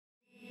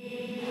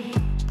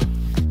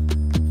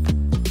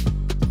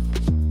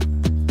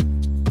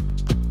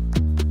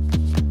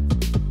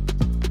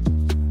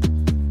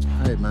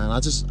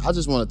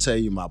just want to tell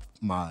you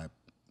my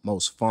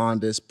most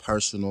fondest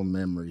personal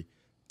memory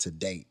to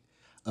date.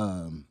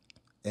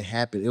 It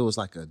happened. It was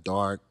like a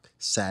dark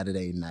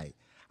Saturday night.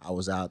 I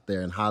was out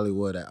there in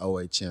Hollywood at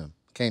OHM.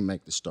 Can't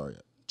make the story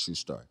up. True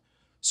story.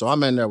 So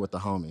I'm in there with the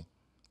homie.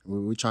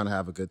 We trying to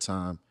have a good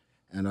time,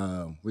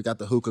 and we got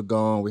the hookah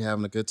going. We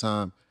having a good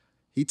time.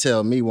 He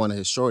tell me one of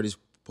his shorties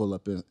pull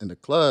up in the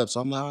club. So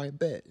I'm like, all right,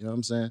 bet. You know what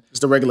I'm saying?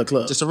 Just a regular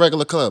club. Just a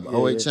regular club. Yeah,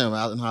 OHM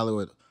out in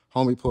Hollywood.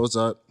 Homie pulls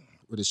up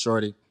with his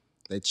shorty.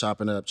 They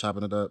chopping it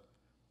up.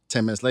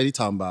 10 minutes later, he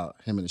talking about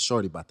him and his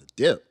shorty about to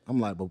dip. I'm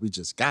like, but we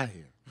just got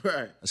here.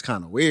 Right. That's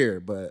kind of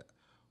weird, but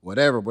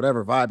whatever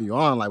vibe you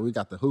on, like we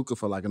got the hookah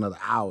for like another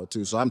hour or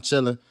two. So I'm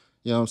chilling,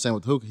 you know what I'm saying,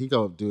 with the hookah. He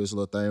go do his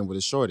little thing with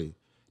his shorty.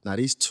 Now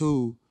these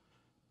two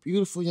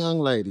beautiful young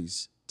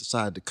ladies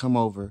decided to come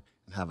over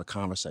and have a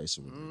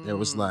conversation with me. It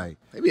was like,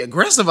 they be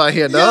aggressive out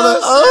here, you know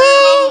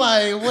don't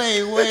I'm like,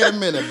 wait a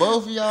minute.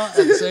 Both of y'all at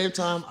the same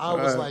time, I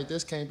was like,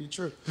 this can't be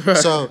true.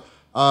 So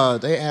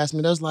they asked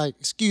me, they was like,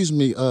 excuse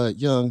me,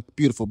 young,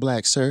 beautiful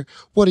black sir,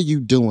 what are you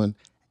doing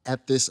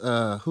at this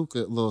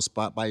hookah little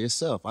spot by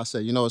yourself? I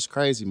said, you know, it's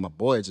crazy. My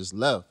boy just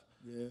left.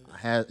 Yeah. I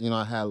had a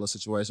little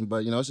situation,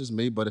 but it's just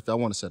me. But if I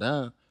want to sit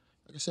down,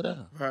 I can sit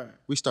down. Right.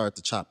 We started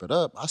to chop it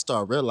up. I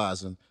started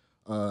realizing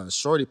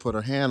Shorty put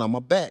her hand on my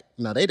back.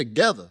 Now they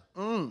together.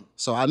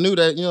 So I knew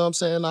that, you know what I'm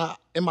saying?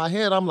 In my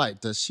head, I'm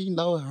like, does she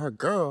know her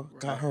girl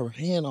got her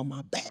hand on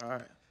my back?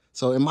 Right.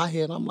 So in my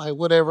head, I'm like,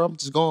 whatever, I'm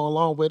just going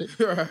along with it.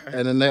 Right.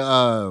 And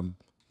then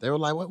they were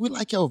like, well, we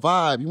like your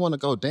vibe. You want to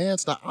go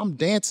dance? Now, I'm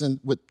dancing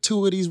with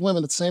two of these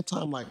women at the same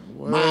time, like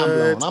mind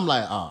blown. I'm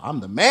like, oh,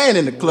 I'm the man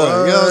in the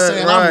club. You know what I'm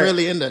saying? Right. I'm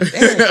really in the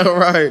dance.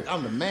 Right.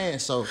 I'm the man.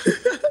 So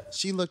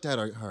she looked at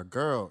her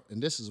girl,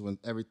 and this is when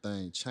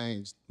everything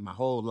changed. My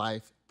whole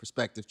life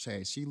perspective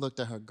changed. She looked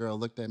at her girl,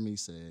 looked at me,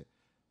 said,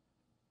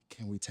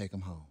 can we take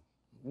him home?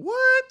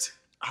 What?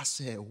 I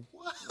said,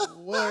 what?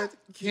 What?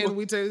 Can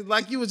we take?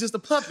 Like you was just a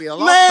puppy, a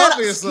lost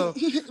puppy or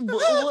something.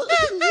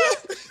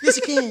 Yes,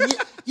 you can.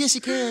 Yes,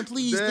 you can.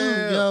 Please do. You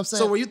know what I'm saying?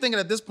 So were you thinking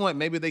at this point,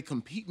 maybe they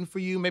competing for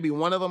you? Maybe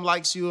one of them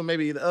likes you, and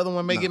maybe the other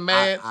one may get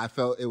mad? I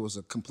felt it was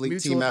a complete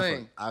team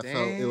effort. I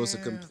felt it was a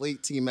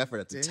complete team effort.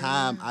 At the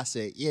time, I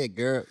said, yeah,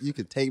 girl, you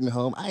could take me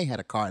home. I ain't had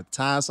a car at the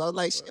time, so I was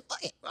like, shit,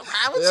 fuck it.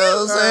 You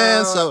know what I'm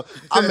saying? So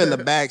I'm in the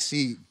back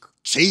seat,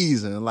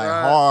 cheesing like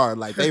hard,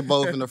 like they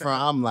both in the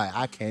front. I'm like,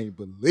 I can't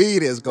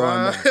believe this going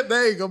on.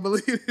 They ain't gonna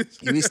believe it.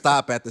 We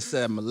stop at the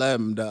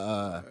 7-Eleven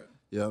to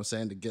you know what I'm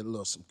saying, to get a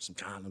little some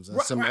condoms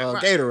and some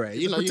Gatorade.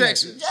 You know,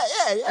 protection.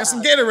 Yeah. And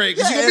some Gatorade,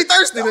 because you're gonna be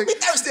thirsty. You're gonna be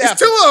thirsty. It's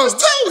two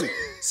of them.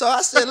 So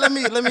I said, let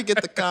me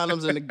get the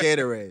condoms and the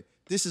Gatorade.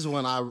 This is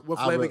when What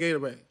flavor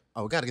Gatorade?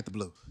 Oh, we gotta get the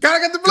blue. Gotta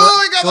get the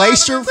blue.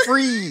 Glacier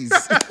Freeze.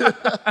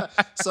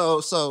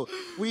 So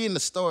we in the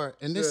store,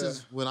 and this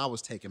is when I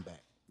was taken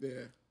back. Yeah.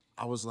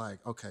 I was like,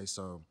 okay,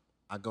 so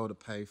I go to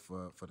pay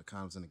for the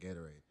condoms and the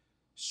Gatorade.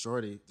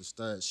 Shorty, the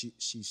stud,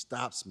 she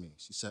stops me.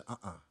 She said,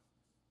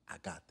 I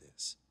got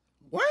this.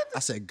 What? I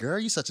said, girl,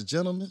 you such a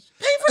gentleman.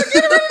 Pay for the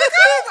Gatorade and the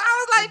condoms?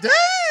 I was like,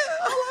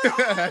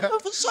 damn.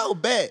 For sure,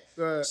 bet.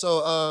 Right. So,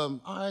 all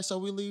right, so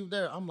we leave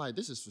there. I'm like,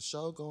 this is for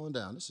sure going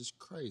down. This is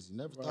crazy.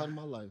 Never thought in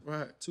my life.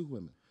 Right. Two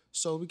women.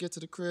 So we get to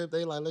the crib.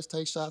 They like, let's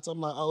take shots. I'm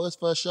like, oh, it's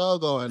for sure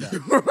going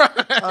down.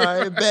 Right. All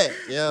right, bet.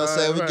 You know what I'm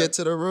saying? We get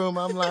to the room.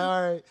 I'm like,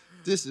 all right.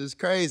 This is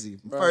crazy.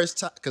 First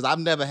time, because I've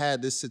never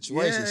had this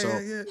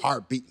situation.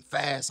 Heart beating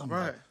fast. I'm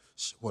like,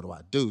 what do I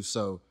do?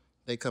 So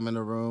they come in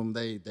the room.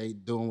 They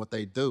doing what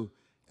they do.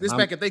 This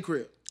back at their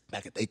crib?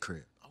 Back at their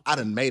crib. I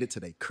done made it to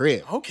their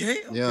crib. Okay.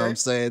 You know what I'm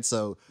saying?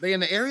 So they in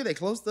the area? They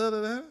close to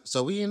that?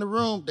 So we in the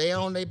room. They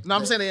on they. No,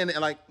 I'm saying they in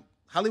like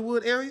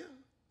Hollywood area?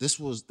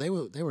 They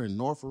were in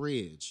North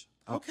Ridge.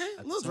 Okay,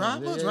 a little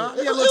drive. Yeah, a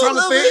little time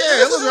to think.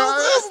 Yeah, a little drive.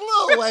 A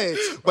little way.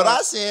 But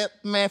I said,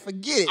 man,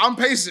 forget it. I'm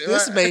patient.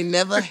 This may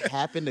never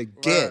happen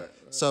again. Right.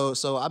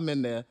 So I'm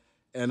in there,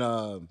 and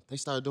they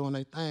started doing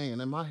their thing,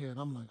 and in my head,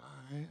 I'm like,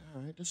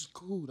 all right, this is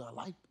cool. I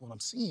like what I'm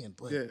seeing,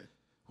 but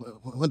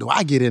when do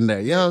I get in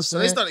there? You know what I'm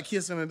saying? So they started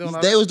kissing and doing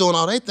all They was doing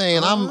all their thing,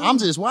 and I'm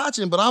just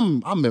watching, but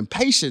I'm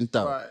impatient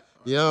though. Right.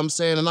 You know what I'm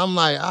saying? And I'm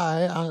like, all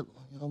right,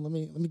 let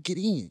me get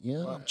in. You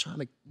know, I'm trying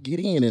to get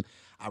in, and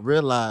I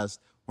realized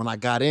when I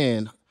got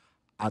in,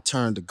 I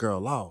turned the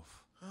girl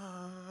off.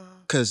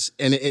 Cause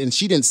and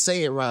she didn't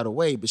say it right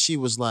away, but she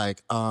was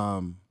like,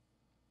 I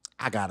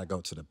gotta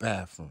go to the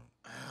bathroom.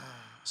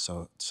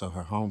 So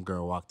her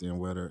homegirl walked in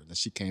with her, and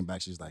she came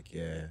back, she's like,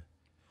 yeah,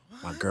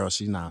 my girl,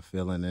 she's not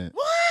feeling it.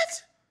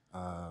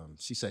 What?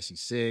 She said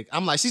she's sick.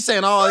 I'm like, she's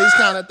saying all these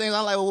kind of things.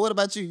 I'm like, well, what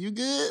about you? You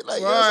good?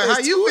 Like, how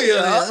you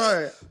feeling?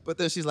 Right. But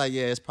then she's like,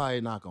 yeah, it's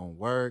probably not gonna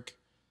work.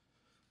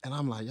 And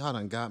I'm like, y'all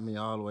done got me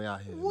all the way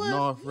out here.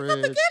 North Ridge. You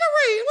got the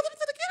Gatorade. What's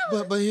the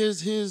Gatorade? But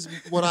here's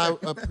what I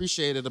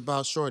appreciated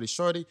about Shorty.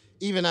 Shorty,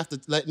 even after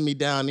letting me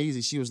down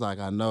easy, she was like,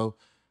 I know,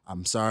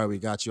 I'm sorry we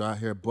got you out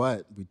here,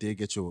 but we did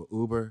get you an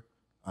Uber.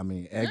 I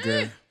mean,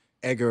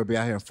 Edgar will be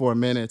out here in 4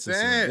 minutes.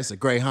 It's a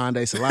great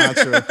Hyundai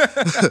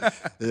Elantra.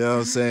 You know what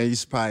I'm saying? You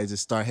should probably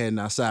just start heading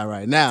outside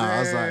right now. I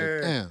was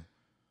like, damn,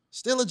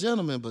 still a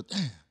gentleman, but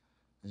damn.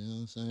 You know what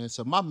I'm saying?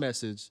 So my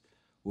message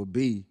would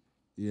be,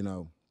 you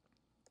know,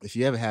 if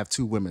you ever have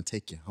two women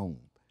take you home,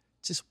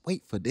 just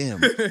wait for them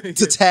to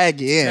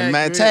tag you in,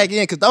 man. Tag you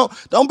in, cause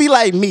don't be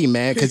like me,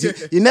 man. Cause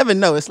you never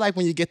know. It's like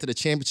when you get to the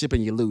championship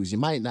and you lose, you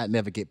might not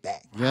never get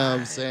back. You know what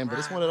I'm saying? But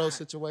it's one of those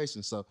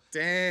situations. So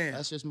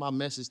that's just my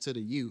message to the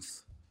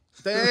youth.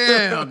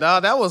 Damn,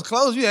 dog, that was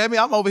close. You had me.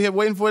 I'm over here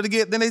waiting for it to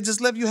get. Then they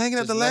just left you hanging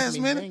at the last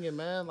minute. Hanging,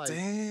 man. Like,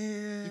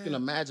 damn. You can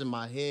imagine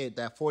my head,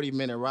 that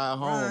 40-minute ride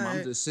home.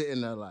 I'm just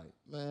sitting there like,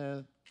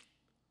 man,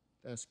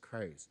 that's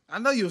crazy. I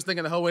know you was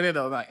thinking the whole way there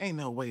though. Like, ain't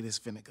no way this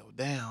finna go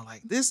down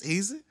like this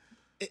easy.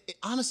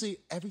 Honestly,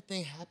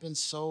 everything happened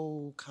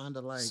so kind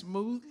of like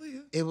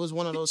smoothly. It was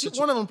one of those situations.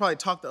 One of them probably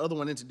talked the other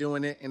one into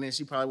doing it, and then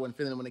she probably wasn't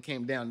feeling it when it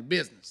came down to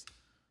business.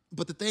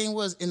 But the thing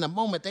was, in the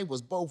moment, they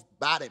was both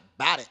about it.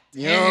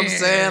 You know what I'm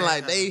saying?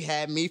 Like, they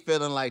had me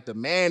feeling like the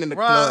man in the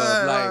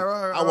club.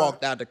 Like, I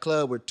walked out the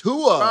club with two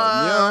of them.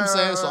 You know what I'm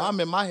saying? So I'm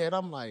in my head,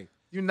 I'm like,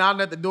 you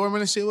nodding at the doorman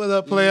and shit with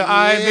her player. Yeah,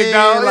 All right, big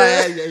dog.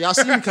 Like, y'all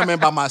see me come in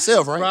by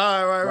myself, right?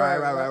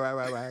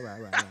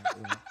 Right.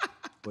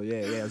 But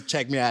yeah,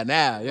 check me out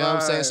now. You know what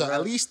I'm saying? So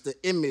at least the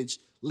image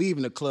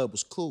leaving the club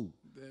was cool.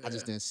 I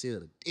just didn't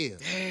seal the deal.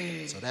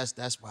 Damn. So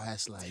that's why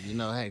it's like, you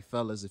know, hey,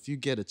 fellas, if you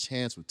get a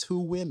chance with two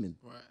women,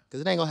 because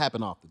it ain't going to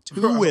happen often,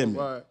 two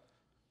women,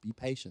 be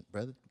patient,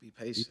 brother. Be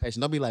patient. Be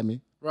patient. Don't be like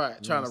me.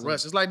 Right, trying to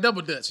rush. It's like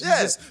double dutch.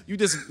 You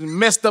just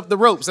messed up the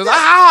ropes. It's like,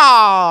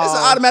 it's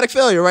an automatic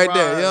failure right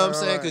there. You know what I'm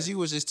saying? Because you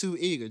was just too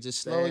eager.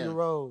 Just slow your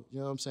roll. You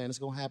know what I'm saying? It's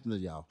going to happen to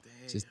y'all.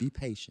 Just be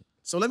patient.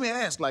 So let me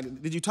ask,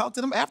 like, did you talk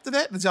to them after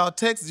that? Did y'all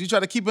text? Did you try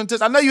to keep in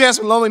touch? I know you had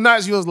some lonely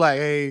nights. You was like,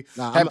 hey,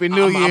 Happy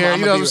New Year.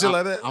 You know, some shit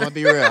like that. I'm going to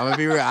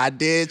be real. I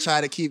did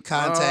try to keep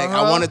contact.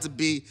 I wanted to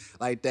be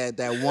like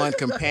that one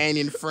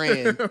companion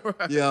friend.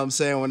 You know what I'm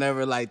saying?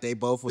 Whenever, like, they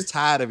both was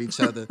tired of each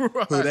other,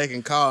 who they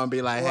can call and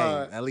be like,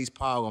 hey, at least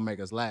Paul going to make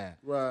us laugh.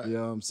 Right. You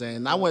know what I'm saying?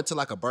 And I went to,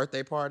 like, a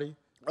birthday party.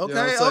 Okay,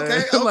 you know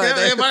okay. Like,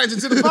 they invited you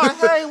to the party.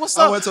 Hey, what's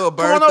up? I went to a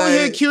birthday. Come on over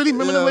here, cutie.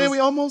 Remember the way we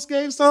almost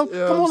gave some? You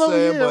know Come on over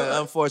here.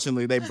 But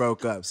unfortunately, they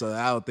broke up, so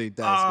I don't think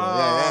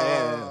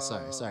that's good.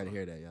 Yeah. Sorry to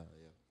hear that, y'all.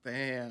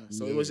 Damn.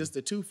 So it was just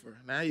a twofer.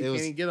 Now you can't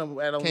even get them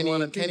at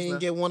one apiece. Can't even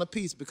get one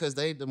apiece because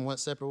they done went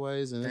separate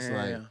ways, and it's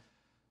like,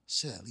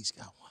 shit, at least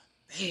got one.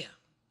 Damn.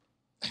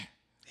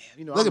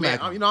 You know,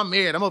 I'm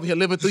married. I'm over here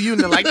living through you,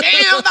 and they're like,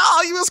 damn,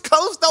 no, you was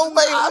close though,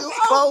 baby. You was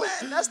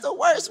close. Man, that's the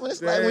worst when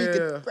it's like when you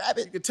can grab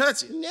it, you can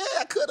touch it. Yeah,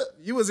 I could have.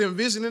 You was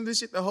envisioning this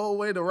shit the whole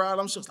way to ride.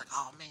 I'm sure it's like,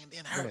 oh man,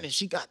 then hurting.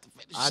 She got the.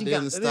 I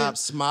didn't stop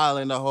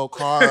smiling the whole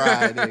car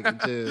ride,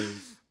 nigga.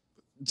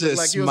 Just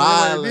like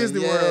smiling. You was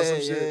Disney World or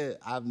some shit.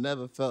 I've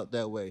never felt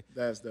that way.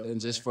 That's dope.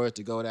 And just for it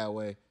to go that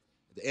way,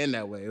 to end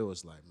that way, it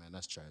was like, man,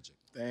 that's tragic.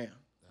 Damn.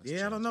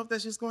 I don't know if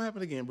that's just gonna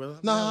happen again, brother.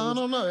 No, I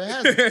don't know. It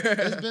hasn't.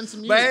 It's been some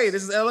years. But hey,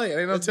 this is LA.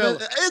 Ain't no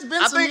telling. It's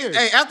been some years.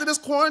 Hey, after this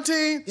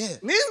quarantine, these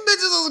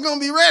bitches are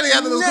gonna be ready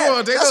after this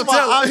quarantine. That's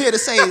why I'm here to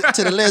say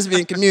to the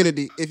lesbian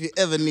community: if you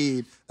ever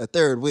need a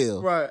third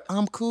wheel,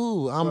 I'm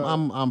cool.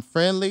 I'm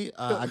friendly.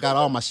 I got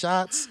all my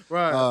shots.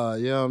 Right.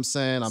 You know what I'm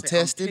saying? I'm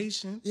tested. I'm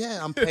patient.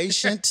 Yeah, I'm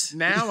patient.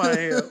 Now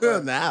I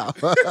am. Now.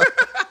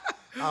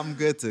 I'm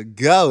good to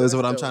go, is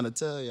what I'm trying to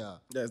tell y'all.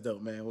 That's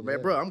dope, man. Well, man,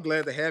 bro, I'm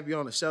glad to have you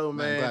on the show,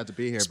 man. I'm glad to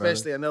be here,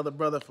 especially another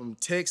brother from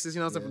Texas, you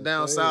know what I'm saying, from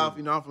down south.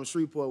 You know, I'm from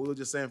Shreveport. We were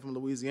just saying from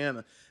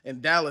Louisiana.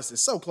 And Dallas is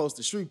so close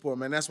to Shreveport,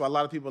 man. That's why a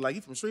lot of people are like,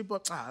 you from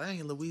Shreveport? That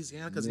ain't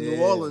Louisiana, because New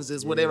Orleans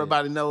is what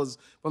everybody knows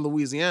from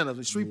Louisiana.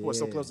 And Shreveport's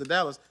so close to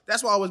Dallas.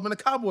 That's why I've always been a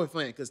Cowboy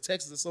fan, because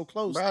Texas is so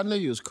close. Bro, I knew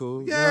you was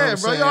cool. Yeah,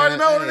 bro, you already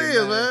know what it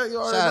is, man.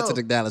 Shout out to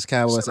the Dallas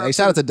Cowboys. Hey,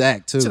 shout out to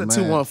Dak, too, man. To the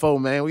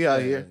 214, man. We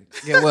out here.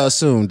 Get well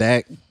soon,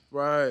 Dak.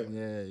 Right.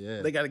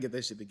 Yeah. They got to get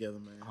that shit together,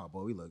 man. Oh,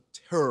 boy, we look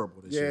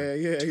terrible this year.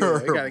 Yeah.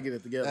 They got to get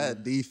it together.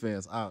 That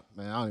defense, man,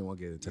 I don't even want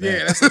to get into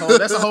that. Yeah,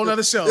 that's a whole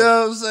nother show. You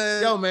know what I'm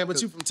saying? Yo, man,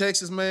 but you from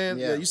Texas, man.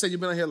 Yeah. You said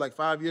you've been out here like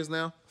 5 years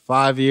now?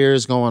 5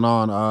 years going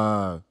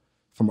on,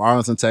 from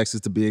Arlington, Texas,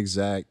 to be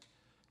exact.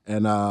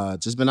 And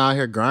just been out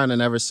here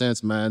grinding ever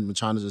since, man. Been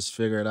trying to just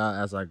figure it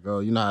out as I go.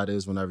 You know how it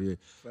is whenever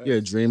you're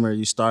a dreamer.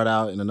 You start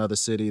out in another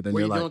city, then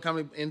you're like... doing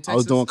comedy in Texas? I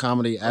was doing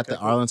comedy at the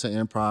Arlington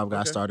Improv.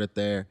 Got started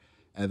there.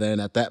 And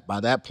then by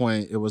that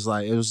point, it was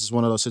just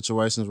one of those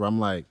situations where I'm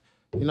like,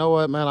 you know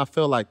what, man? I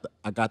feel like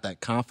I got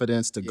that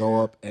confidence to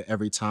go up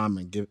every time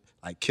and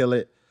kill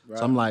it. Right.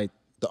 So I'm like,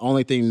 the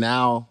only thing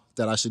now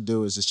that I should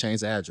do is just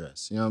change the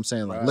address. You know what I'm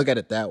saying? Like, look at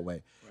it that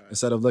way. Right.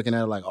 Instead of looking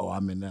at it like, oh,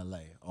 I'm in LA.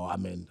 Oh,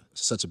 I'm in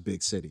such a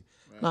big city.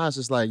 Right. No, it's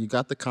just like, you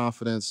got the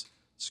confidence.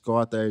 Just go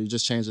out there. You're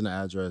just changing the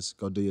address.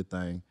 Go do your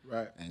thing.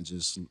 Right. And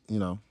just,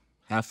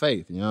 have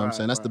faith. You know what I'm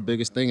saying? That's the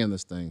biggest thing in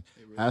this thing.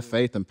 Really have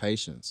faith and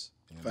patience.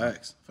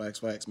 Facts,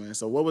 man.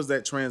 So what was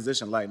that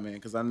transition like, man?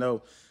 Because I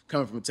know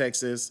coming from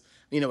Texas,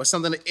 it's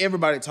something that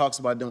everybody talks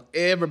about doing,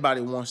 everybody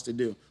wants to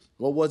do.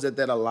 What was it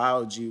that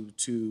allowed you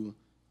to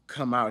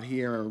come out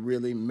here and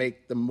really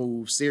make the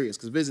move serious?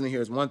 Because visiting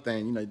here is one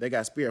thing. They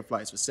got Spirit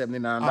flights for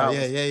 $79. Oh,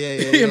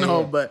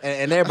 yeah. But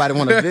and everybody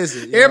want to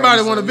visit.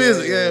 Everybody want to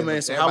visit,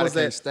 man. So how was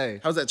that? Stay.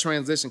 How was that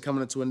transition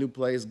coming into a new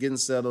place, getting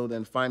settled,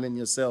 and finding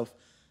yourself,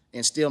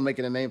 and still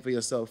making a name for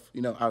yourself,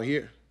 you know, out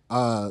here?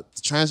 The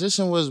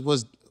transition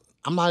was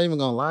I'm not even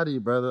gonna lie to you,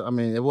 brother. I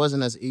mean, it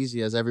wasn't as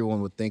easy as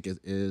everyone would think it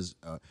is.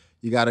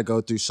 You got to go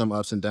through some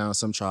ups and downs,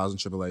 some trials and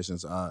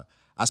tribulations.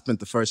 I spent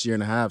the first year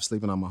and a half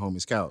sleeping on my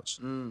homie's couch,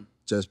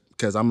 just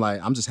because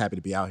I'm just happy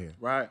to be out here.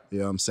 Right. You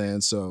know what I'm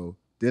saying? So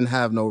didn't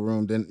have no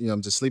room.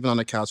 I'm just sleeping on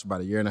the couch for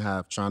about a year and a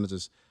half, trying to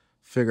just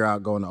figure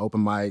out going to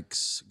open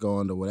mics,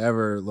 going to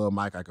whatever little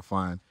mic I could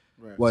find.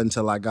 Right. Wasn't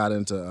until I got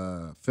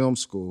into film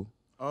school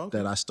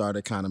that I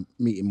started kind of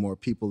meeting more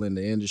people in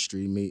the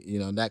industry.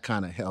 That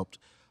kind of helped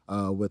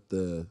with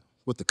the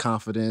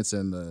confidence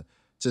and the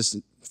just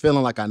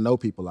feeling like I know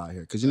people out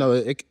here. Because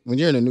when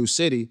you're in a new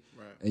city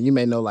and you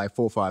may know like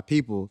 4 or 5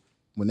 people,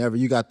 whenever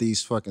you got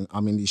these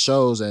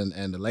shows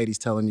and the ladies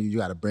telling you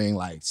got to bring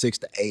like 6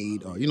 to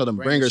 8 or them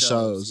bringer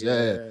shows,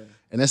 and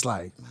it's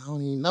like I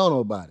don't even know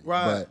nobody.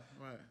 But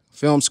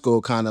film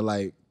school kind of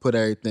like put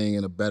everything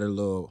in a better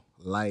little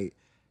light,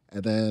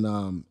 and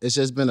then it's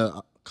just been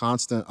a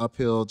constant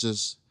uphill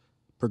just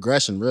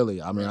progression,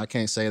 really. I mean, I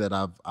can't say that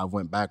I've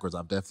went backwards.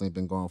 I've definitely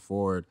been going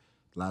forward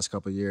the last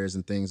couple of years,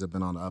 and things have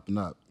been on the up and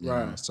up.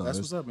 Right. So that's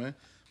what's up, man.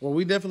 Well,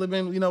 we definitely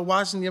been,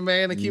 watching you,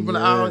 man, and keeping an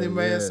eye on you,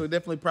 man. So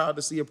definitely proud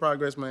to see your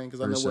progress, man,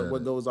 because I know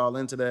what goes all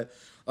into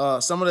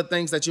that. Some of the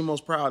things that you're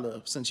most proud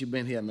of since you've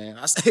been here, man.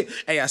 I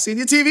seen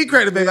your TV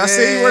credit, baby. I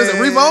see you. What is it,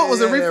 Revolt?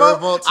 Was it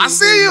Revolt? I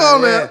see you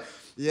on there.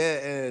 Yeah,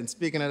 and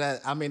speaking of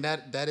that, I mean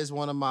that is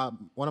one of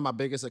my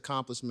biggest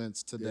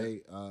accomplishments to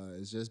date.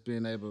 Is just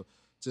being able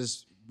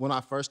when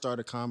I first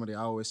started comedy,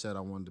 I always said I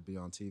wanted to be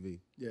on TV.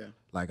 Yeah.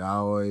 Like I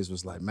always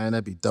was like, man,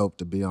 that'd be dope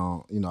to be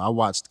on. I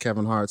watched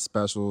Kevin Hart's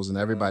specials and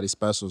everybody's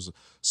specials.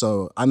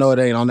 So I know it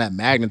ain't on that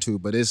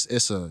magnitude, but it's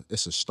a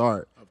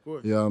start. Of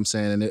course. You know what I'm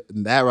saying?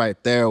 And that right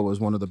there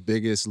was one of the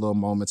biggest little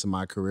moments in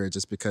my career,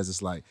 just because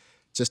it's like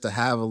just to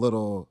have a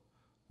little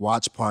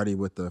watch party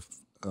with the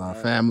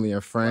family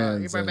and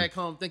friends. Everybody back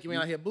home think you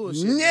ain't out here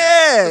bullshit.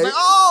 Yeah. Like,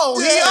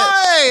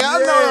 I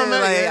know him,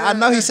 man. I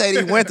know he said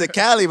he went to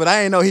Cali, but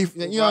I didn't know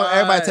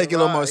everybody take it a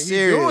little more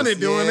serious.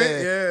 Doing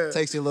it. Yeah.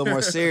 Takes it a little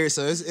more serious.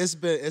 So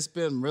it's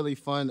been really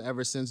fun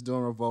ever since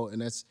doing Revolt,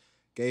 and it's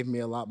gave me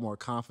a lot more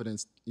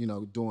confidence,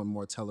 doing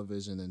more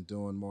television and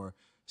doing more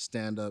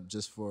stand up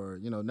just for,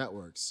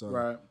 networks.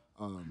 So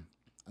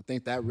I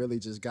think that really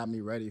just got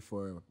me ready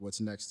for what's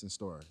next in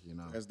store,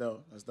 That's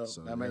dope.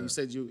 So, man, you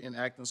said you in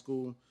acting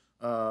school.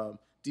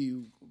 Do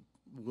you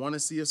want to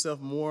see yourself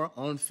more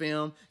on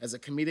film as a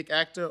comedic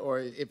actor, or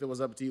if it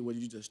was up to you, would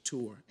you just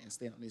tour and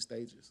stay on these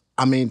stages?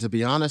 I mean, to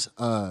be honest,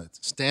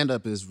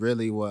 stand-up is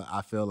really what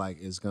I feel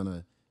like is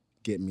gonna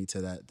get me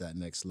to that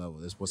next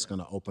level. It's what's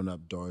gonna open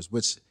up doors,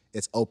 which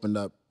it's opened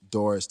up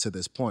doors to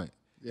this point.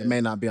 Yeah. It may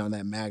not be on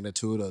that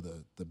magnitude or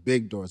the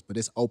big doors, but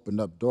it's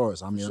opened up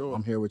doors. I'm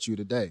here with you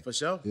today. For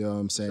sure. You know what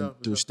I'm saying?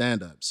 Through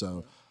stand-up.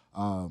 So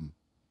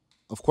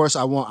of course,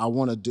 I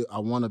want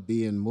to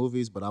be in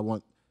movies, but I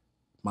want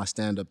my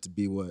stand-up to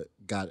be what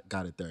got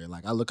it there.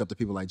 Like I look up to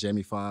people like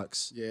Jamie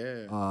Foxx,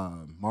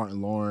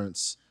 Martin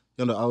Lawrence,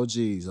 the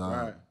OGs,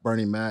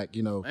 Bernie Mac.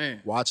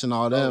 Watching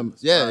all them,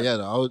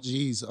 the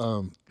OGs,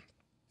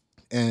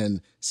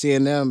 and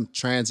seeing them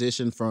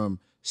transition from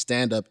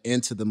stand-up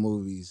into the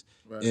movies,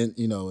 and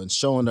and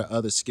showing their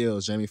other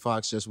skills. Jamie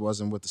Foxx just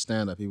wasn't with the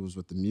stand-up; he was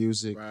with the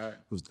music,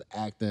 he was the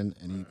acting,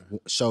 and he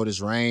showed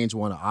his range,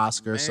 won an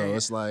Oscar. Man. So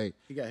it's like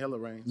he got hella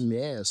range.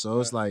 Yeah, so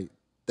it's like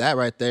that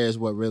right there is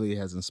what really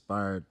has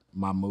inspired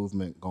my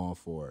movement going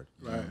forward.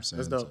 You know what I'm saying?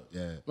 That's dope. So,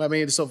 yeah. I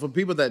mean, so for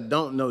people that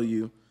don't know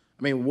you,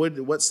 I mean,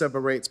 what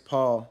separates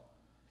Paul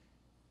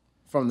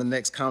from the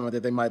next comic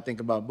that they might think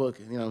about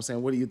booking? You know what I'm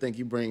saying? What do you think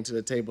you bring to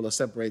the table that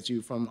separates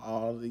you from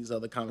all of these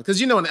other comics?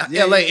 Because in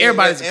LA,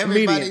 everybody's a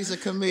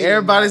comedian.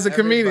 Everybody's a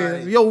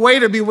comedian. Your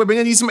waiter be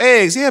bringing you some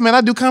eggs. Yeah, man,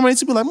 I do comedy.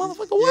 You be like,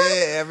 motherfucker, what?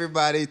 Yeah,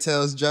 everybody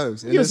tells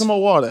jokes. Give some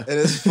more water. And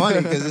it's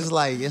funny because it's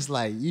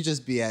like you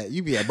just be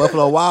at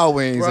Buffalo Wild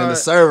Wings and the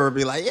server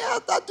be like, yeah,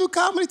 I do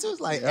comedy too. It's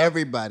like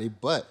everybody,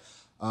 but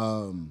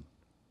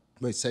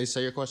wait, say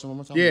your question one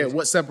more time. Yeah,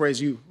 what separates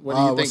you? What do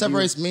you think? What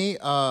separates me?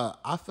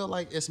 I feel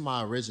like it's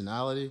my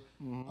originality.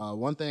 Mm-hmm.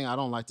 One thing I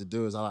don't like to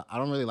do is I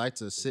don't really like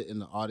to sit in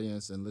the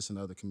audience and listen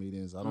to other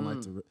comedians. I don't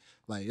like to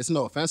it's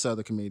no offense to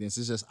other comedians.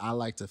 It's just I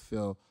like to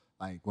feel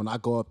like when I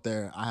go up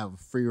there, I have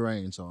free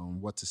range on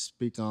what to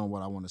speak on,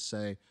 what I want to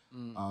say.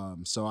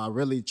 So I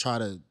really try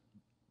to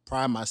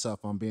pride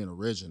myself on being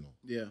original.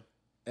 Yeah.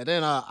 And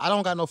then I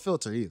don't got no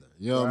filter either.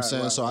 You know what I'm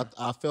saying? So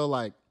I feel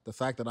like the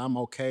fact that I'm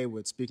okay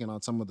with speaking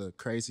on some of the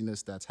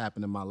craziness that's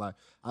happened in my life.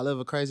 I live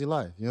a crazy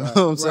life. You know what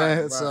I'm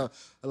saying? So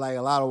like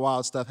a lot of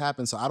wild stuff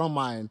happens. So I don't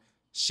mind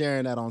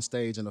sharing that on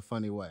stage in a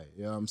funny way.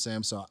 You know what I'm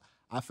saying? So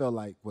I feel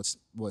like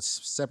what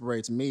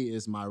separates me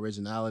is my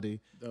originality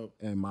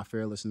and my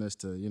fearlessness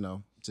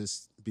to,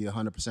 just be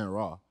 100%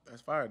 raw.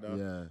 That's fire, dog.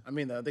 Yeah. I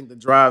mean, I think the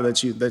drive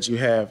that you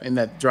have, and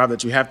that drive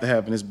that you have to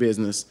have in this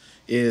business,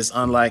 is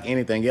unlike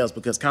anything else,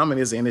 because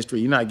comedy is an industry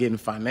you're not getting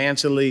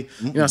financially.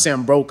 You know what I'm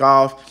saying? Broke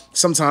off.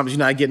 Sometimes you're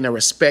not getting the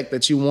respect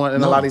that you want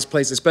in a lot of these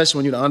places, especially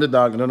when you're the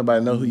underdog and don't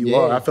nobody know who you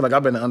are. I feel like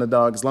I've been the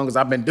underdog as long as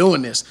I've been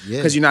doing this,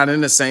 because you're not in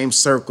the same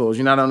circles,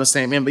 you're not on the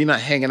same end, but you're not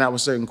hanging out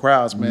with certain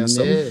crowds, man.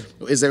 So,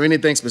 is there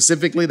anything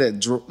specifically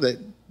that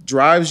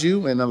drives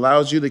you and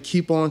allows you to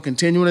keep on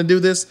continuing to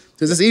do this?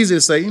 Because it's easy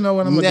to say, you know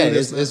what, I'm gonna do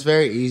this. It's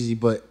very easy,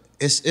 but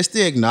it's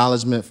the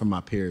acknowledgement from my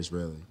peers,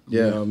 really.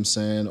 You know what I'm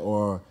saying?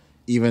 Or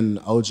even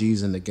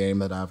OGs in the game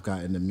that I've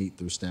gotten to meet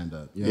through stand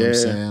up. You know what I'm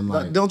saying?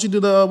 Like, don't you do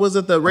the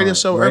radio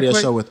show? Radio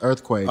Earthquake? show with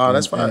Earthquake. Oh,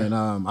 that's fine. And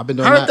I've been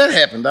doing How did that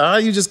happen, dog? How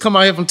you just come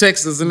out here from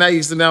Texas and now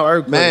you to now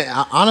Earthquake?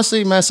 Man,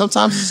 honestly, man,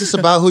 sometimes it's just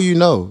about who you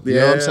know. You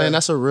know what I'm saying?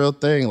 That's a real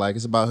thing. Like,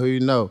 it's about who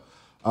you know.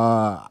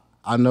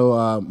 I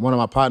know one of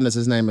my partners,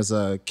 his name is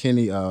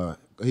Kenny.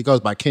 He goes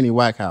by Kenny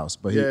Wackhouse,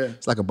 but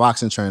he's like a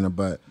boxing trainer.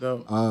 But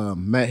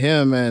met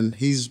him, and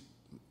he's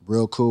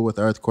real cool with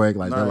Earthquake.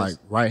 Like, they're like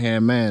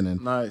right-hand man.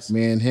 And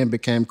me and him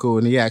became cool.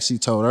 And he actually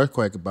told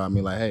Earthquake about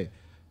me, like, hey,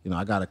 you know,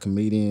 I got a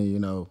comedian, you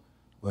know,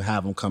 we'll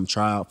have him come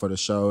try out for the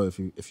show. If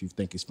you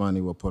think he's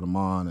funny, we'll put him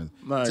on.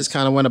 And just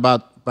kind of went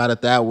about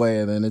it that way.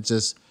 And then it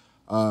just,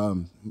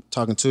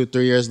 talking 2 or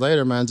 3 years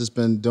later, man, just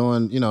been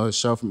doing, you know, his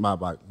show from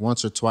about like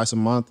once or twice a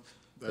month.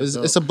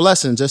 It's a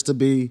blessing just to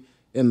be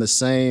in the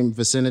same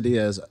vicinity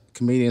as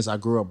comedians I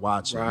grew up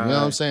watching. You know what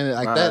I'm saying?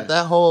 Like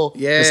that whole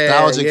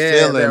nostalgic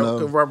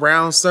feeling of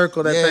round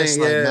circle, that thing. It's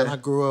like, man, I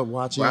grew up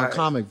watching on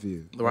Comic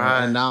View.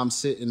 And now I'm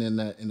sitting in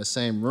the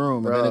same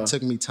room. And then it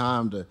took me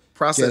time to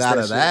get out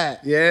of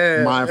that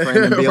mind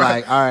frame and be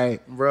like, all right,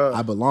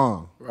 I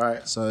belong.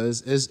 So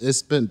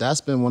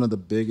that's been one of the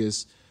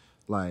biggest,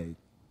 like,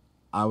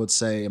 I would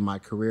say in my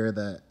career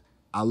that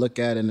I look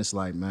at, and it's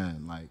like,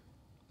 man, like,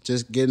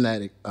 just getting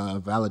that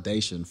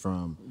validation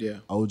from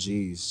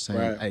OGs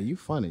saying, hey, you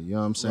funny. You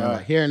know what I'm saying?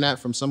 Like, hearing that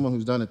from someone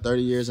who's done it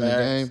 30 years in the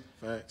game,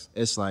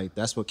 it's like,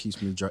 that's what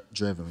keeps me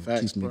driven,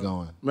 keeps me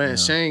going. Man, you know?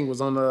 Shane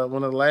was on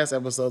one of the last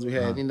episodes we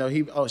had. You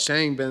know,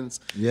 Shane been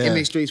in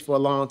these streets for a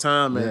long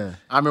time. And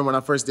I remember when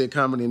I first did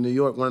comedy in New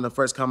York, one of the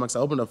first comics I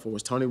opened up for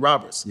was Tony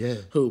Roberts,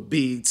 who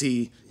BET,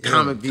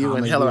 Comic View,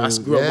 and hella, I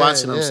grew up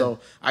watching him. So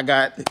I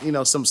got, you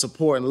know, some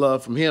support and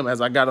love from him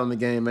as I got on the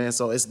game, man.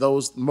 So it's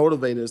those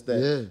motivators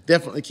that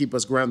definitely keep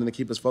us grounded and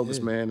keep us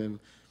focused, man. And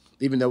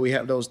even though we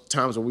have those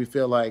times where we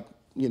feel like,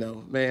 you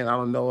know, man, I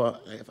don't know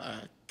if I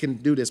can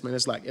do this, man.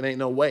 It's like, it ain't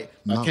no way.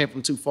 I came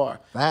from too far.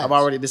 I've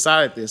already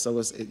decided this,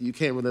 so you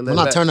can't really let I'm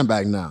not turning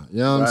back now. You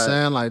know what I'm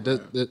saying? Like,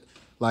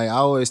 like, I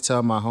always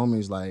tell my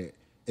homies, like,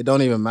 it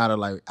don't even matter.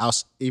 Like,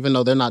 even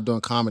though they're not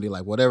doing comedy,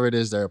 like, whatever it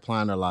is they're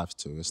applying their lives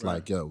to, it's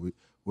like, yo,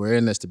 we're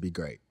in this to be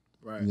great.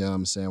 You know what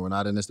I'm saying? We're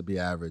not in this to be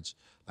average.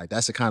 Like,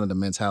 that's the kind of the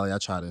mentality I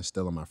try to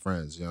instill in my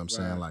friends. You know what I'm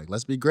saying? Like,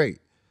 let's be great.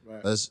 You know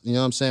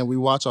what I'm saying? We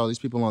watch all these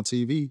people on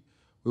TV.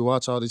 We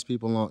watch all these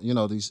people on, you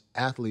know, these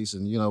athletes,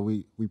 and, you know,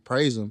 we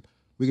praise them.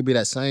 We could be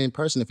that same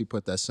person if we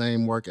put that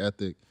same work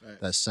ethic,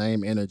 that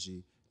same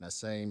energy,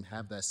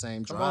 have that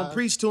same drive. Come on,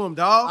 preach to them,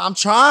 dog. I'm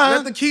trying.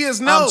 Let the kids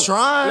know. I'm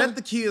trying. Let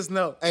the kids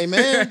know.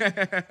 Amen.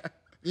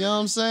 You know what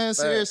I'm saying?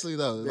 Seriously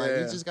though, like,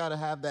 you just gotta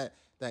have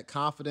that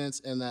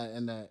confidence and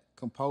that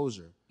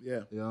composure. You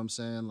know what I'm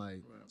saying?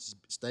 Like,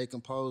 stay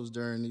composed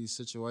during these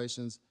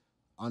situations.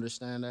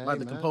 Understand that. Like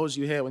the composure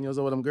you had when you was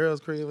over them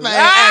girls' crib. Man,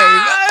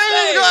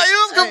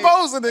 you was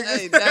composing,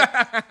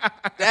 nigga.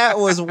 That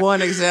was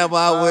one example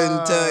I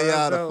wouldn't tell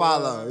y'all to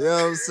follow. You know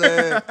what I'm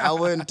saying? I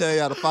wouldn't tell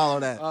y'all to follow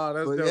that. Oh,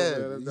 that's but dope, yeah,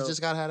 man. That's you dope.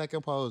 just gotta have that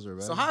composure,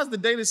 man. So how's the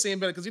dating scene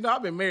better? Because, you know,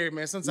 I've been married,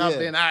 man, since I've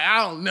been, I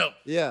don't know.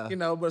 You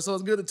know, but so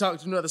it's good to talk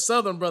to another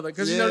Southern brother.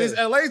 Because, you know, these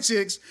LA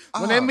chicks,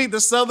 when they meet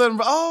the Southern,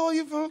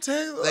 you from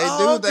Texas? They do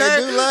love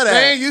that.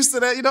 They ain't used to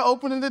that, you know,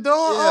 opening the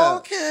door.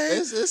 Okay.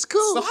 It's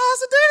cool. So how's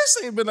the dating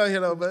scene been out here,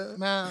 though, man?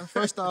 Man,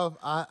 first off,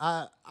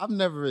 I've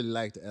never really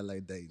liked the LA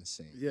dating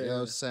scene. You know what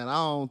I'm saying? I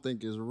don't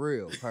think it's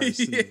real,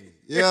 personally.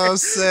 You know what I'm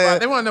saying?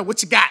 They want to know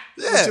what you got,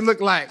 what you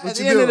look like, what At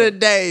you the end doing. of the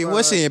day,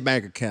 what's in your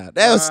bank account?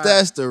 That's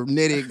the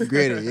nitty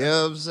gritty. You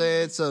know what I'm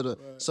saying? So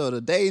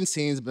the dating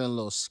scene's been a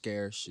little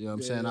scarce. You know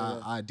what I'm saying?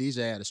 I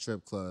DJ at a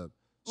strip club,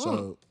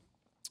 so.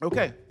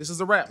 Okay, this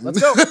is a wrap.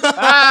 Let's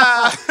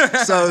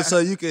go. So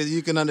you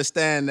can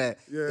understand that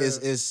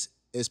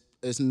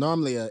it's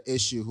normally an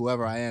issue.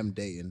 Whoever I am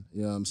dating,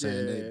 you know what I'm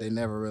saying? They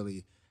never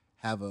really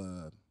have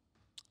a.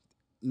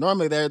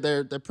 Normally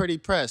they're pretty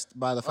pressed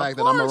by the fact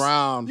that I'm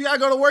around. You gotta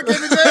go to work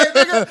every day,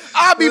 nigga.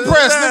 I'll be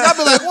pressed, nigga. I'll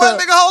be like, what,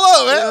 nigga? Hold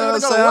up, man. You know what I'm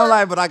saying? I'm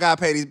like, but I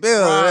gotta pay these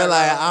bills. They're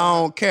like, I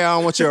don't care. I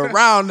don't want you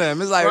around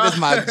them. It's like, this is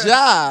my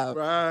job.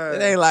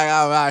 It ain't like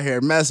I'm out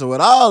here messing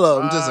with all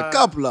of them. Just a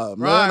couple of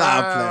them.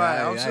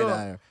 I'm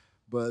sure.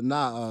 But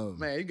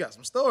man, you got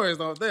some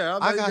stories on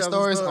there. I got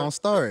stories on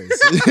stories.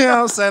 You know what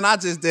I'm saying? I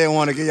just didn't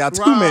want to give y'all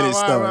too many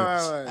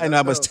stories. Ain't know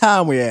how much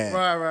time we had.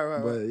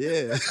 But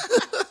yeah.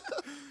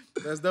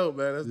 That's dope,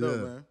 man. That's dope,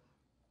 man.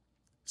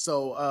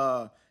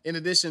 So, in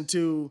addition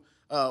to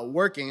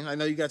working. I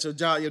know you got your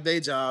job, your day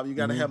job. You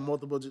got to have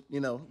multiple,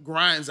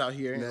 grinds out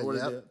here in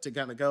order to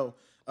kind of go.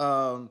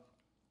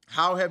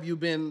 How have you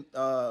been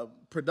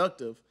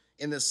productive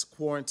in this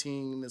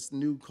quarantine, this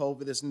new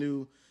COVID, this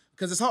new?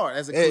 Because it's hard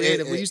as a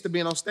creative. We used to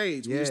being on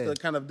stage. We used to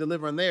kind of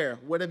delivering there.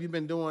 What have you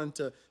been doing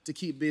to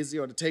keep busy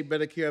or to take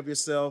better care of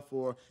yourself?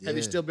 Or have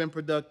you still been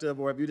productive?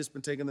 Or have you just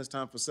been taking this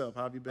time for self?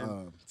 How have you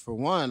been? For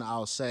one,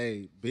 I'll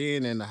say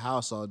being in the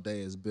house all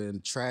day has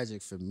been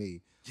tragic for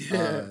me.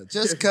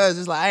 Just because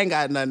it's like I ain't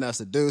got nothing else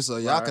to do, so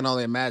y'all can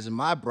only imagine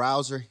my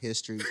browser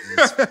history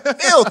is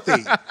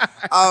filthy.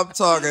 I'm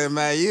talking,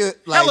 man. You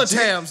like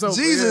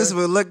Jesus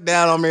would look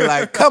down on me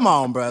like, "Come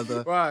on,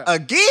 brother,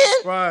 again?"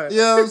 Right. You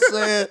know what I'm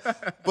saying?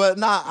 But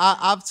nah,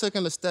 I've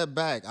taken a step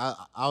back.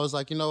 I was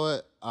like, you know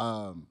what?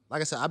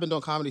 Like I said, I've been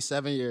doing comedy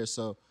 7 years,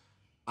 so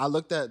I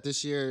looked at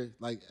this year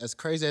like as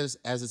crazy as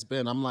it's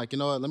been. I'm like, you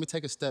know what? Let me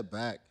take a step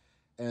back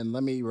and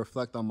let me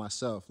reflect on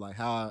myself. Like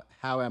how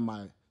am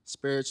I?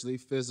 Spiritually,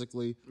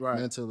 physically,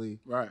 mentally,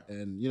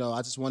 and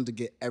I just wanted to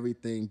get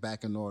everything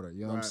back in order.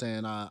 You know what I'm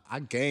saying? I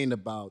gained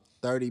about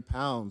 30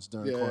 pounds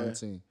during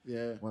quarantine.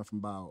 Yeah, went from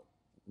about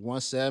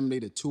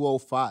 170 to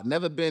 205.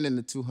 Never been in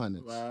the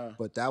 200s,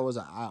 but that was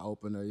an eye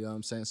opener. You know what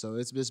I'm saying? So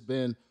it's just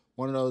been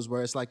one of those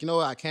where it's like,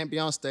 I can't be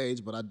on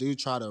stage, but I do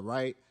try to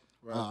write.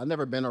 I've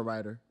never been a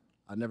writer.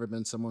 I've never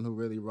been someone who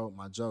really wrote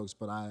my jokes,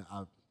 but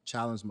I've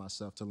challenged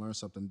myself to learn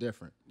something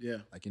different. Yeah,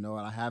 like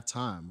what? I have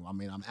time. I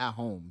mean, I'm at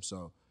home,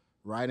 so.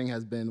 Writing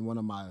has been one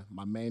of my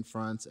main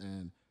fronts,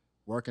 and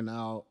working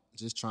out,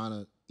 just trying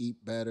to eat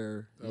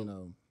better,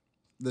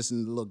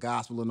 listen to a little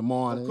gospel in the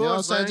morning. You know what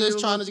I'm saying? Just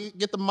trying to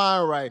get the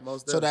mind right.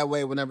 So that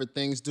way, whenever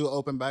things do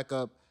open back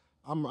up,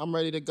 I'm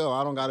ready to go.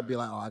 I don't got to be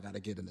like, I got to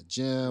get in the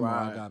gym, or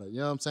I got to, you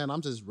know what I'm saying?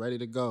 I'm just ready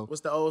to go.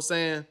 What's the old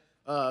saying?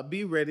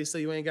 Be ready so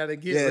you ain't got to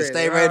get ready.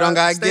 Stay ready, don't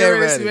got to get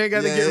ready. So you ain't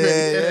got to get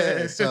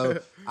ready. Yeah. So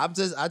I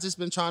just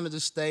been trying to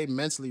just stay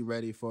mentally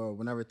ready for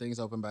whenever things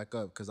open back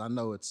up, because I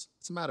know it's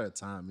a matter of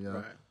time.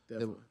 Right,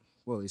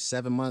 definitely. It's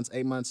 7 months,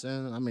 8 months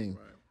in. I mean,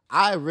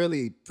 I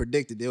really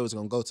predicted it was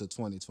gonna go to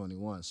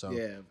 2021. So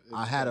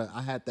I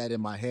had that in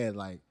my head,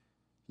 like,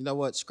 you know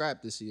what,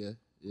 scrap this year.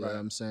 You know what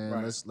I'm saying?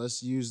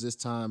 Let's use this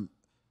time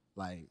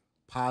like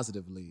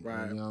positively. You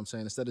know what I'm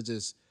saying? Instead of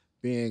just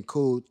being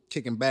cool,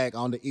 kicking back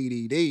on the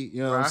EDD,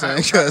 you know what I'm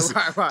saying? Because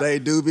they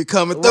do be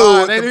coming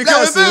through with the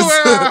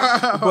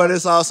blessings. But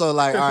it's also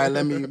like, all right,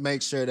 let me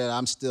make sure that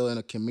I'm still in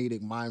a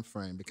comedic mind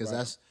frame,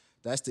 because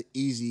that's the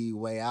easy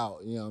way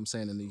out, you know what I'm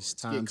saying, in these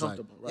times. Like,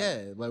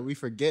 like we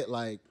forget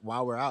like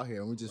while we're out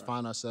here, and we just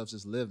find ourselves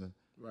just living.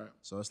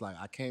 So it's like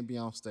I can't be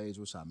on stage,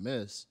 which I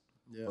miss,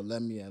 but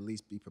let me at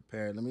least be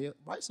prepared. Let me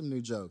write some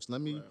new jokes. Let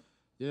me,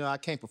 I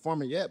can't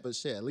perform it yet, but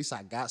shit, at least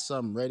I got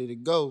something ready to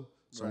go.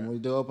 So when we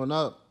do open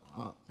up,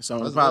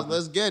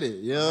 let's get it.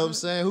 You know what I'm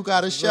saying? Who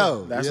got a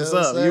show? That's what's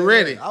up. You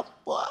ready?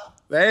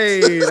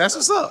 Hey, that's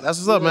what's up. That's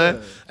what's up,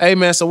 man. Hey,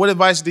 man, so what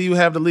advice do you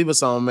have to leave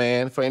us on,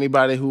 man, for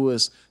anybody who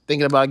is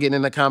thinking about getting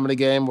in the comedy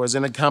game or is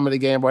in the comedy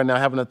game right now,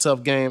 having a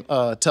tough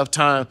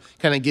time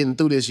kind of getting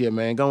through this year,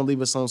 man? Go and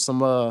leave us on some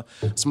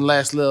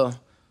last little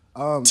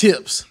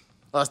tips,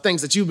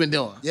 things that you've been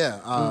doing.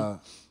 Yeah.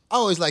 I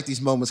always like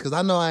these moments because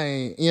I know I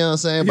ain't, you know what I'm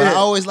saying? But I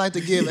always like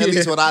to give at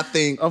least what I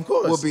think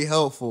would be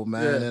helpful,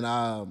 man. And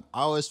I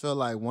always feel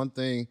like one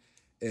thing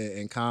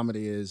in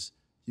comedy is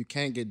you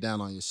can't get down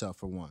on yourself,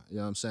 for one. You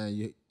know what I'm saying?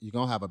 You're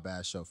going to have a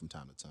bad show from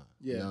time to time.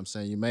 You know what I'm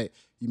saying?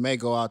 You may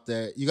go out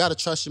there. You got to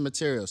trust your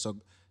material.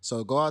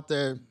 So go out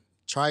there,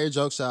 try your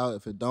jokes out.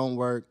 If it don't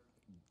work,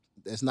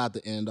 it's not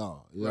the end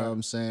all. You know what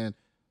I'm saying?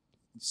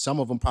 Some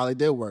of them probably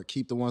did work.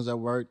 Keep the ones that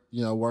work,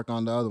 work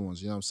on the other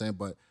ones. You know what I'm saying?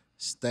 But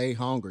stay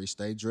hungry,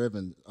 stay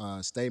driven,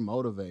 stay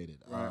motivated.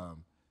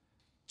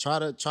 Try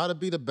to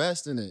be the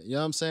best in it. You know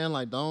what I'm saying?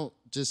 Like, don't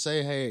just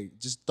say, hey,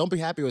 just don't be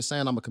happy with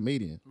saying I'm a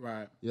comedian.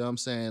 Right. You know what I'm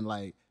saying?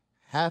 Like,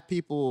 have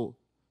people,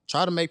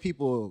 try to make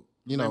people,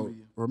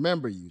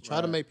 remember you.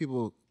 Try to make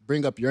people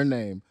bring up your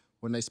name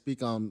when they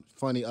speak on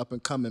funny up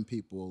and coming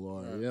people,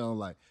 or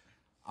like,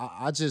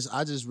 I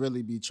just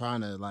really be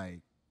trying to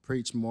like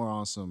preach more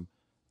on some,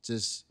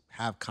 just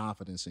have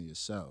confidence in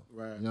yourself.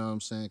 Right. You know what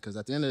I'm saying? Because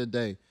at the end of the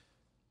day,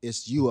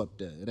 it's you up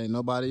there. It ain't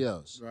nobody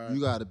else. Right. You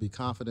got to be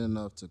confident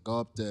enough to go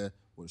up there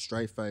with a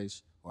straight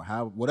face or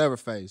have whatever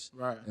face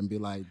and be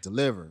like,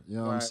 deliver. You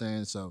know what I'm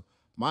saying? So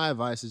my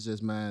advice is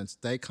just, man,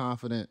 stay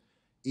confident,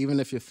 even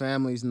if your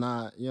family's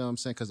not, you know what I'm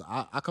saying? Because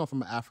I come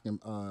from an African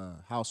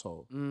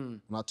household.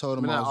 When I told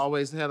them I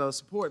always had a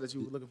support that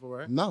you were looking for,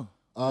 right? No.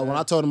 When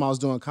I told them I was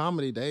doing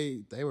comedy,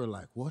 they were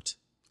like, what?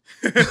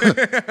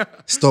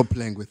 Stop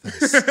playing with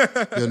us.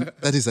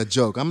 That is a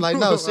joke. I'm like,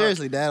 no,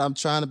 seriously, Dad, I'm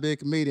trying to be a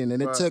comedian.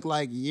 And it took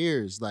like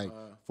years, like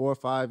 4 or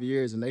 5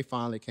 years, and they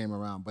finally came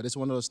around. But it's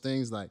one of those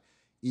things, like,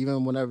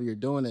 even whenever you're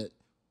doing it,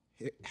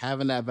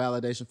 having that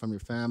validation from your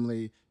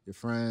family, your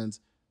friends,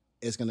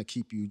 it's going to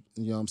keep you,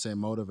 you know what I'm saying,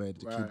 motivated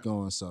to keep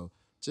going. So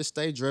just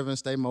stay driven,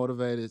 stay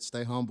motivated,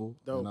 stay humble.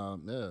 Dope.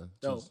 And, yeah.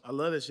 Dope. I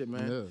love that shit,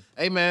 man. Yeah.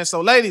 Hey, man.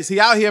 So, ladies, he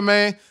out here,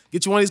 man.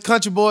 Get you one of these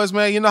country boys,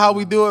 man. You know how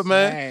we do it,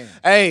 man. Dang.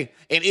 Hey,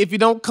 and if you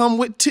don't come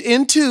with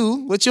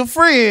your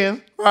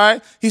friend,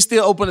 right? He's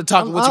still open to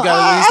talking what you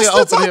got. He's still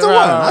open to one.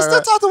 I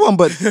still talk to one,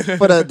 but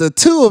for the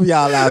two of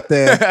y'all out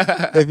there,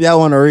 if y'all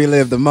want to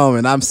relive the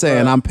moment, I'm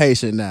saying I'm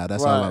patient now.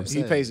 That's all I'm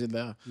saying. He patient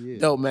now. Yeah.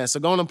 Dope, man. So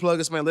go on and plug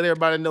us, man. Let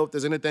everybody know if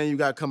there's anything you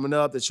got coming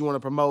up that you want to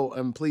promote,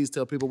 and please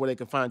tell people where they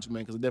can find you,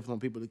 man, because I definitely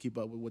want people to keep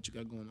up with what you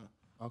got going on.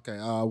 Okay.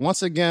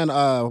 Once again,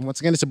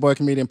 it's your boy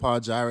comedian Paul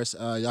Jairus.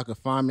 Y'all can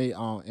find me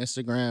on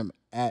Instagram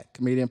at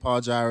comedian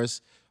Paul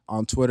Jairus,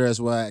 on Twitter as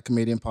well at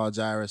comedian Paul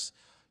Jairus.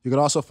 You can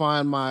also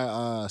find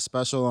my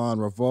special on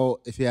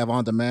Revolt if you have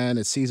on demand.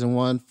 It's season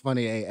 1,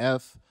 funny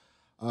AF.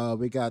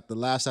 We got the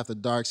Laughs After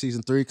Dark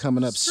season 3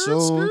 coming up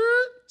soon,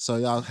 so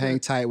y'all hang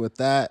tight with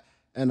that.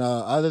 And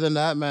other than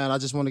that, man, I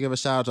just want to give a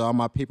shout out to all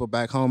my people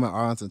back home in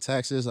Arlington,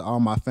 Texas, all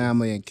my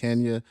family in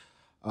Kenya.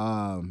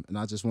 And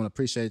I just want to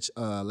appreciate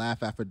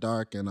Laugh After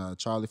Dark and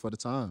Charlie for the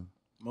time.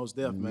 Most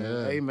definitely, man.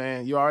 Yeah. Hey,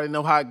 man, you already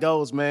know how it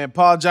goes, man.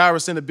 Paul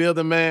Jairus in the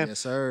building, man. Yes,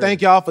 sir.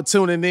 Thank y'all for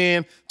tuning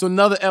in to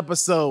another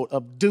episode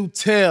of Do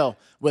Tell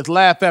with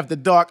Laugh After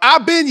Dark.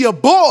 I've been your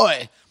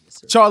boy,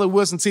 Charlie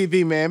Wilson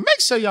TV, man. Make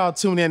sure y'all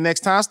tune in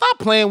next time. Stop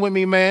playing with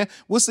me, man.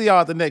 We'll see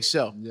y'all at the next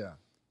show. Yeah.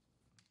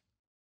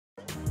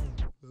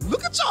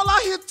 Look at y'all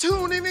out here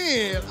tuning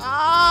in.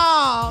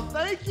 Ah,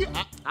 thank you.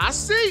 I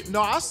see.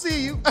 No, I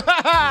see you.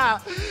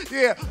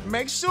 Yeah,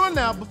 make sure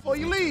now, before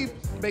you leave,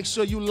 make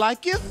sure you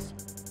like it,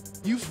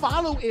 you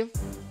follow it,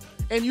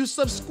 and you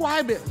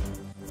subscribe it.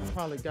 I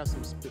probably got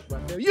some spit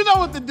right there. You know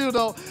what to do,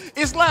 though.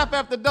 It's Laugh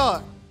After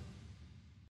Dark.